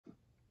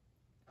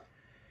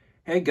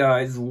Hey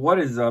guys, what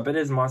is up? It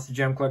is Monster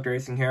Jam Collector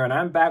Racing here, and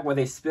I'm back with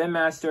a Spin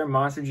Master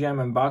Monster Jam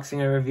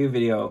unboxing and review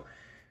video.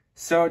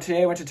 So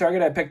today I went to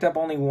Target, I picked up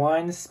only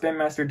one Spin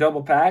Master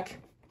double pack,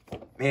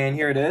 and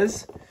here it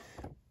is.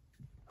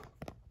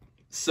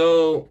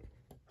 So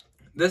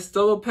this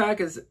double pack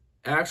is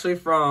actually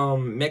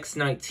from Mix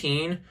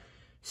 19.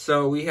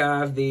 So we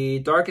have the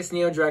Darkest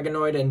Neo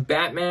Dragonoid and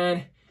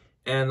Batman,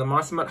 and the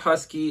Monster Mutt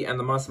Husky, and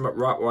the Monster Mutt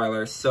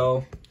Rottweiler.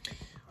 So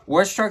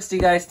which trucks do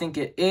you guys think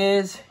it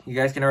is? You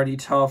guys can already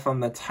tell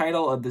from the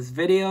title of this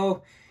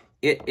video.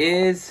 It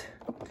is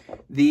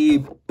the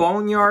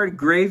Boneyard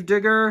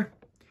Gravedigger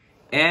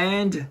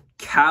and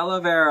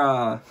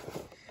Calavera.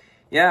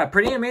 Yeah,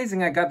 pretty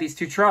amazing I got these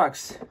two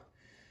trucks.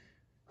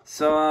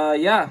 So,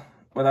 yeah,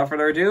 without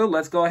further ado,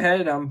 let's go ahead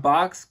and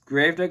unbox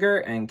Gravedigger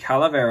and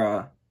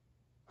Calavera.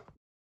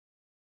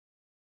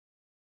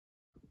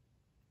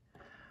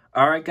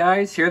 Alright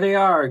guys, here they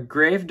are,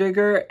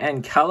 Gravedigger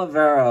and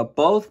Calavera,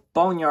 both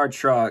Boneyard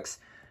trucks.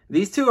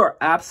 These two are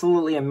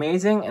absolutely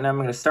amazing, and I'm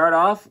going to start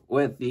off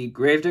with the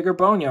Gravedigger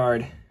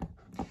Boneyard.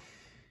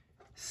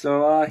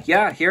 So,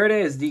 yeah, here it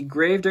is, the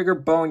Gravedigger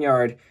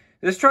Boneyard.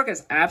 This truck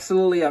is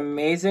absolutely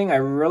amazing. I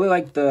really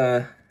like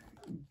the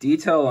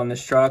detail on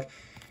this truck.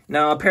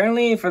 Now,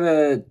 apparently for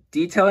the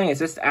detailing, it's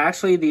just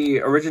actually the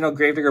original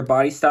Gravedigger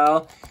body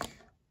style,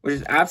 which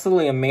is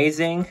absolutely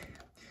amazing.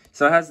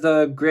 So it has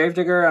the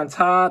Gravedigger on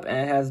top, and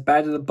it has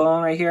Bad to the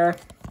Bone right here.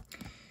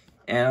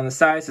 And on the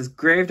side it says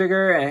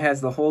Gravedigger, and it has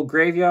the whole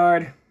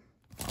graveyard.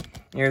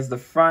 Here's the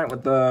front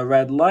with the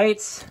red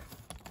lights.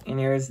 And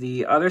here's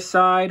the other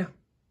side.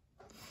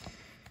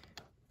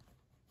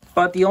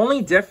 But the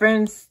only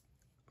difference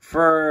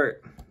for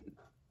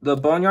the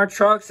Boneyard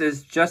trucks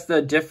is just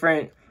the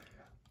different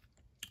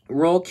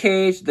roll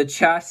cage, the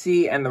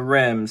chassis, and the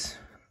rims.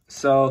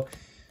 So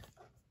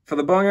for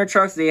the Boneyard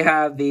trucks, they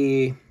have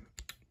the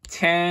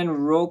 10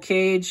 roll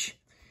cage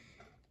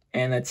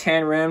and the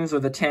 10 rims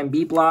with the 10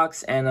 B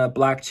blocks and a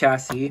black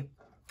chassis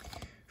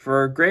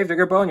for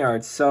Gravedigger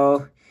Boneyard.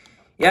 So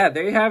yeah,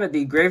 there you have it,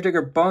 the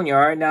Gravedigger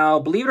Boneyard. Now,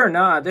 believe it or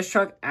not, this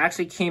truck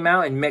actually came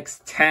out in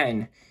Mix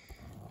 10.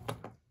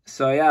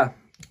 So yeah,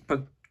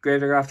 put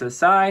Gravedigger off to the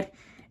side.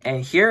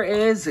 And here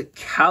is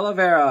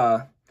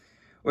Calavera,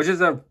 which is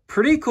a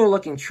pretty cool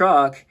looking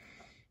truck.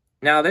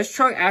 Now, this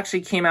truck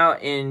actually came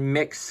out in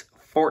Mix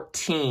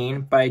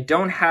 14, but I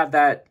don't have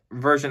that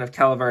version of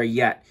Calavera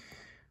yet.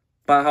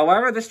 But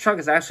however, this truck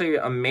is actually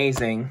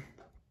amazing.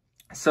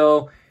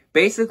 So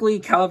basically,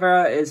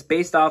 Calavera is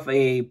based off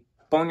a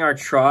Boneyard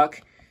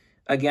truck,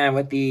 again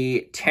with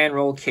the 10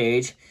 roll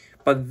cage,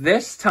 but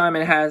this time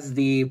it has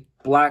the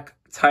black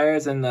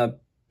tires and the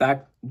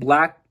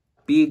black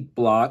B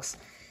blocks.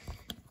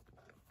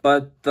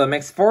 But the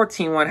Mix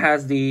 14 one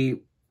has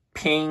the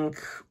pink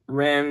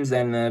rims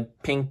and the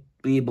pink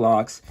B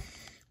blocks.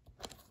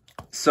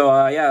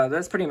 So, yeah,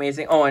 that's pretty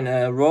amazing. Oh, and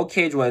the roll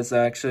cage was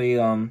actually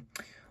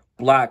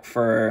black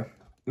for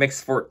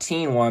Mix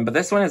 14 one, but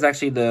this one is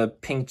actually the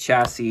pink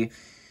chassis.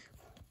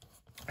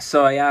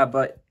 So, yeah,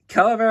 but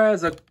Calavera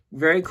is a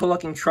very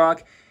cool-looking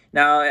truck.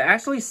 Now, it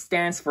actually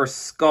stands for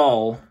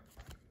skull.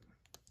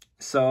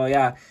 So,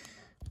 yeah,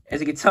 as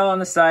you can tell on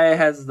the side, it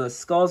has the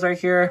skulls right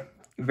here,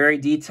 very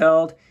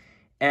detailed.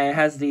 And it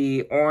has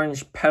the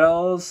orange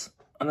petals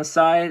on the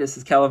side. This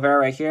is Calavera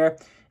right here.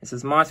 It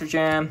says Monster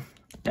Jam.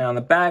 And on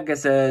the back, it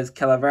says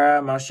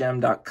Calavera,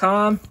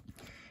 monsterjam.com.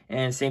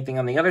 And same thing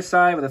on the other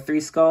side with the 3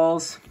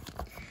 skulls.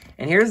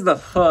 And here's the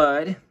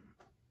hood.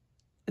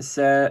 It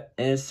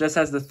just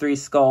has the 3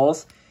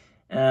 skulls.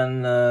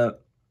 And the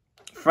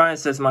front,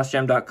 it says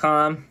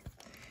monsterjam.com.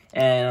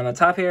 And on the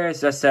top here, it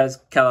just says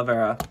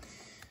Calavera.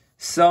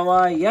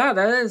 So, yeah,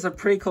 that is a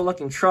pretty cool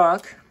looking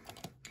truck.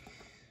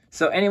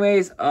 So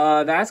anyways,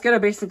 that's going to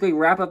basically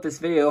wrap up this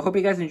video. Hope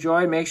you guys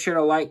enjoyed. Make sure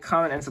to like,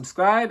 comment, and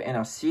subscribe. And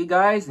I'll see you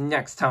guys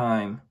next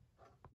time.